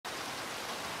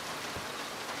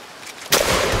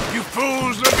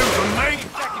fools looking for me?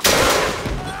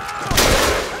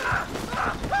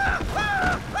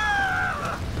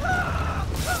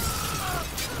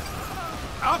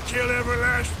 I'll kill every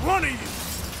last one of you.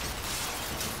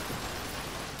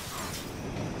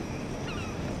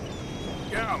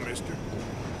 Yeah, mister.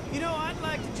 You know, I'd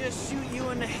like to just shoot you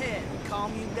in the head and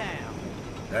calm you down.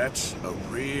 That's a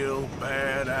real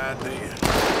bad idea.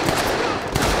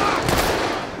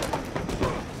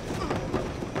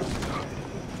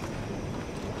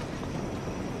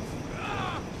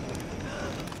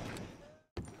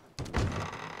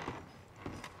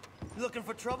 Looking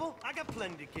for trouble? I got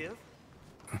plenty to give.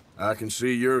 I can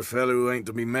see you're a fellow who ain't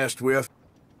to be messed with.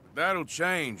 That'll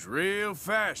change real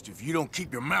fast if you don't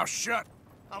keep your mouth shut.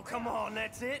 Oh, come on,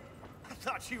 that's it? I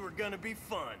thought you were gonna be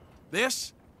fun.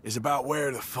 This is about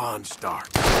where the fun starts.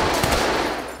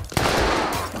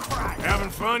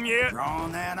 Having fun yet?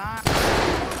 Drawing that eye.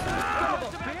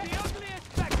 The ugliest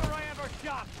pecker I ever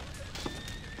shot.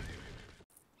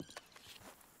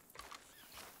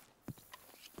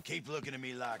 Keep looking at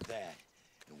me like that,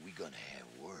 and we gonna have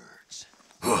words.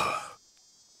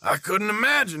 I couldn't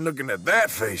imagine looking at that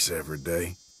face every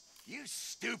day. You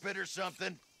stupid or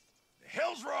something? The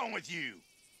hell's wrong with you?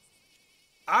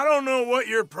 I don't know what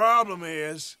your problem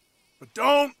is, but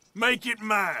don't make it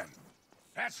mine.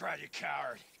 That's right, you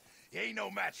coward. You ain't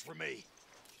no match for me.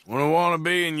 Wouldn't want to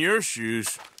be in your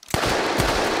shoes.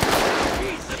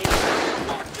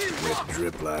 With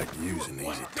drip like you's an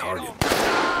easy target.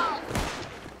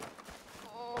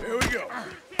 Here we go.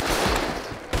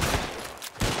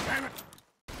 Damn it.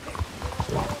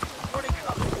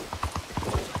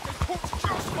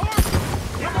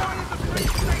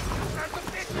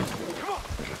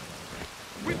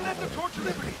 We've left the torch of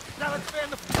liberty. Now let's fan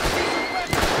the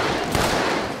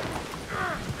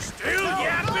Still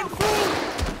yapping, fool!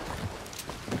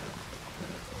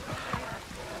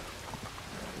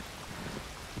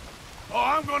 Oh,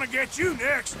 I'm gonna get you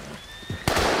next.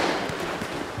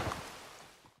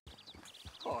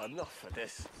 Oh, enough of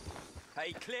this.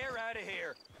 Hey, clear out of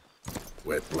here.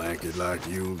 Wet blanket like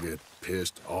you'll get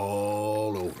pissed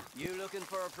all over. You looking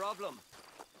for a problem?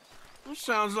 That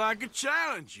sounds like a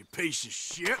challenge, you piece of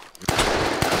shit.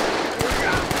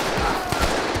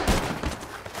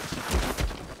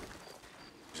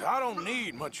 I don't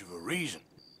need much of a reason.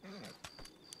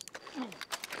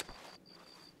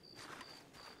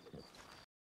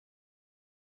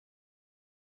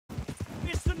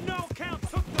 It's the no count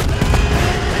took the...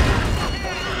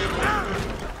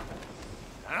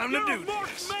 Time to do You're a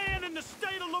marked this. man in the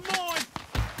state of Lemoyne.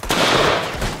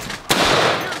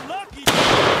 You're lucky.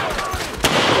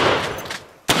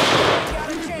 Got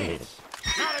a chance.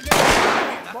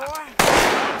 Boy,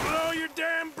 I'll blow your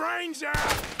damn brains out.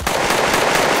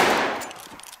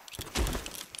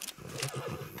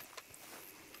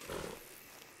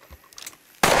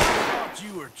 I thought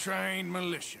you were trained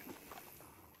militia.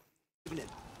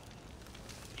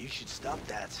 You should stop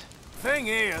that. Thing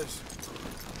is,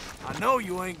 I know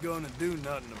you ain't gonna do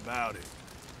nothing about it.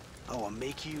 Oh, I'll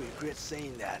make you regret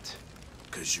saying that.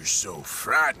 'Cause you're so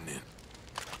frightening.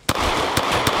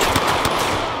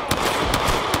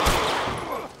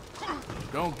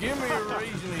 Don't give me a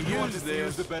reason to use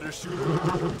this. The better shooter.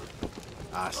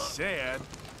 I said,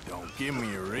 don't give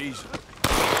me a reason.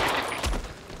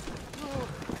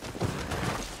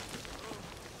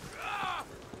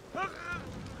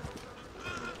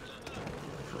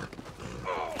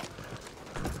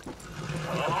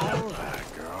 All right,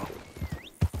 girl.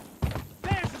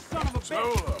 There's the son of a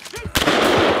So, bitch.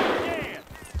 Yeah.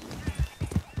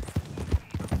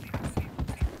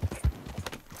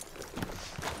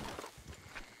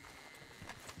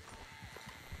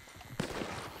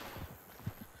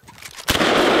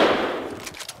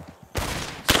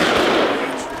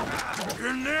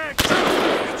 you're next.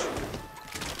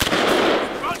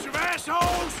 Bunch of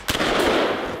assholes.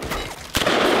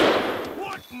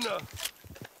 What in the...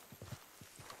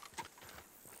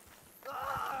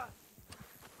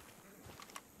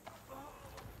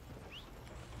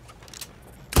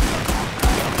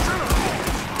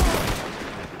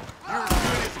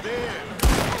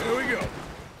 Here we go.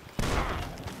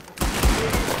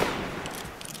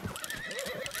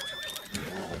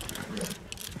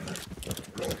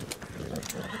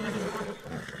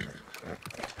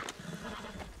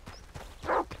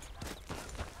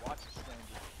 Watch it,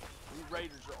 stranger. We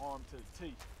raiders are armed to the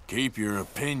teeth. Keep your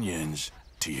opinions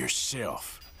to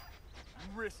yourself.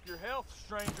 You risk your health,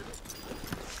 stranger.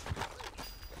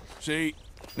 See,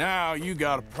 now you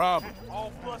got a problem.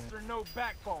 All bluster, no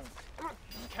backbone.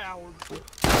 Coward.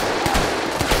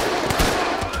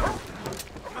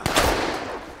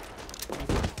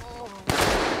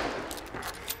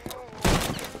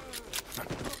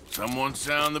 Someone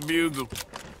sound the bugle.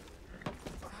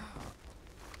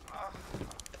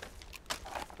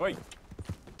 Wait.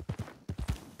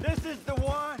 This is the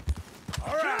one.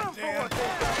 All right, then. We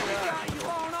got you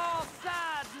on all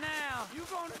sides now. You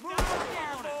gonna die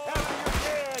on it. After you're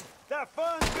dead, that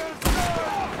fun's gonna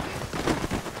start.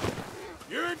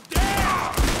 You're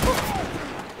dead!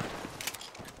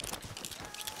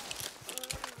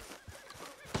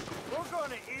 We're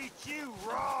gonna eat you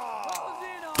raw. Close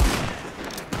in on that.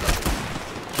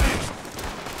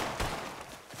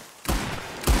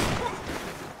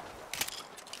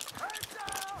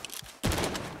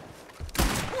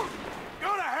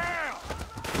 Go to hell!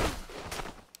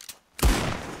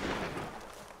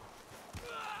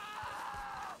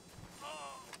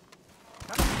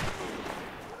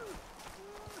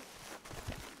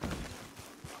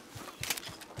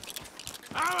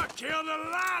 I'ma kill the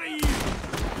lot of you!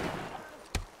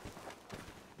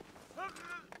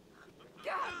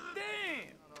 God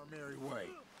damn! On our merry way.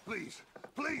 Please,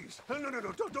 please. No,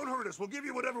 don't hurt us. We'll give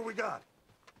you whatever we got.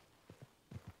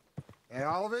 And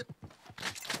all of it?